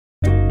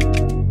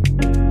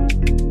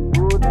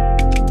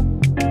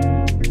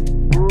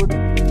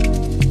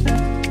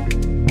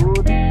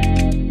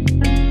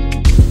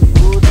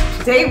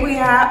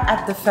Africa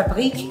at the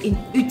Fabriek in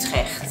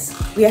Utrecht.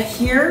 We are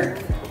here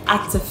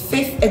at the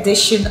 5th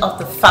edition of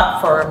the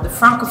FAB Forum, the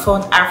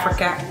Francophone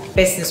Africa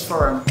Business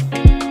Forum.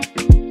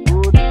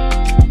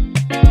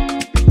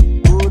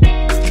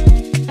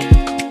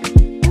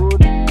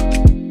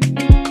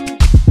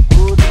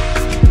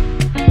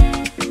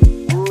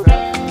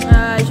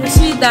 Je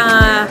suis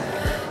dans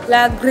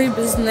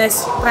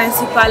l'agribusiness,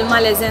 principalement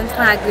les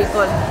intrants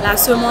agricoles, la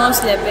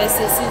semence, les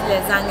pesticides,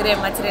 les engrais,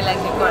 matériel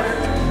agricole.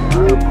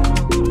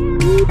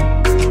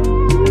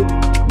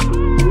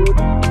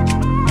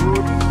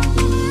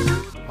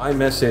 My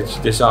message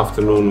this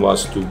afternoon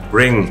was to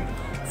bring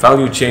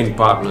value chain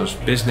partners,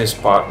 business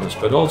partners,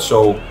 but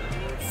also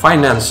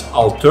finance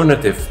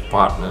alternative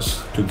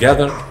partners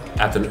together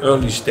at an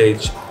early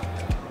stage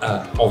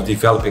of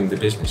developing the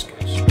business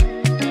case.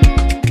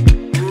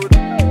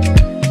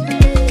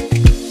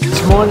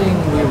 This morning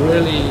we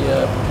really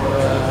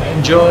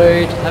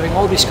enjoyed having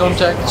all these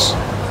contacts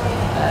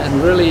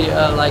and really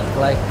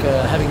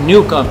having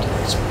new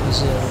contacts.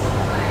 Because,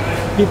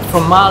 people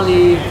from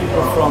Mali,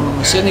 people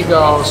from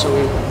Senegal, so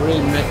we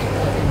really met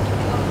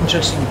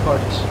interesting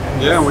parties.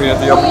 Yeah, we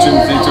had the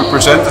opportunity to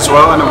present as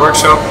well in a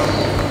workshop,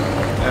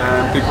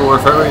 and people were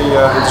very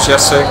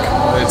enthusiastic.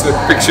 They took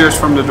pictures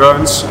from the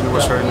drones and it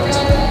was very nice.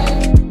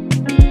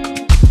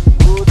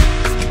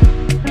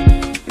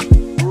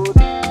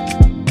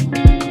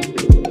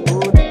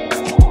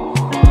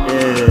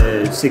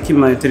 Ce qui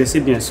m'a intéressé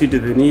bien sûr de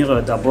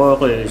venir, d'abord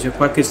je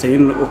crois que c'est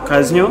une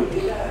occasion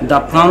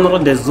d'apprendre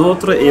des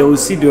autres et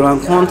aussi de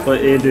rencontres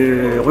et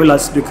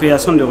de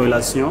création de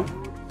relations.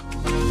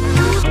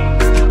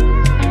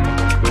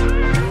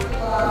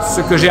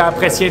 Ce que j'ai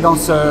apprécié dans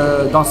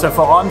ce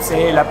forum,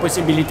 c'est la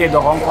possibilité de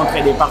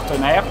rencontrer des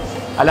partenaires,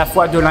 à la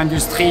fois de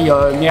l'industrie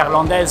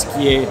néerlandaise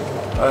qui est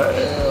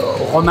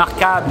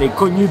remarquable et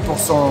connue pour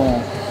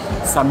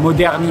sa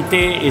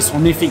modernité et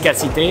son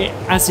efficacité,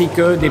 ainsi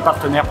que des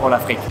partenaires pour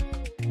l'Afrique.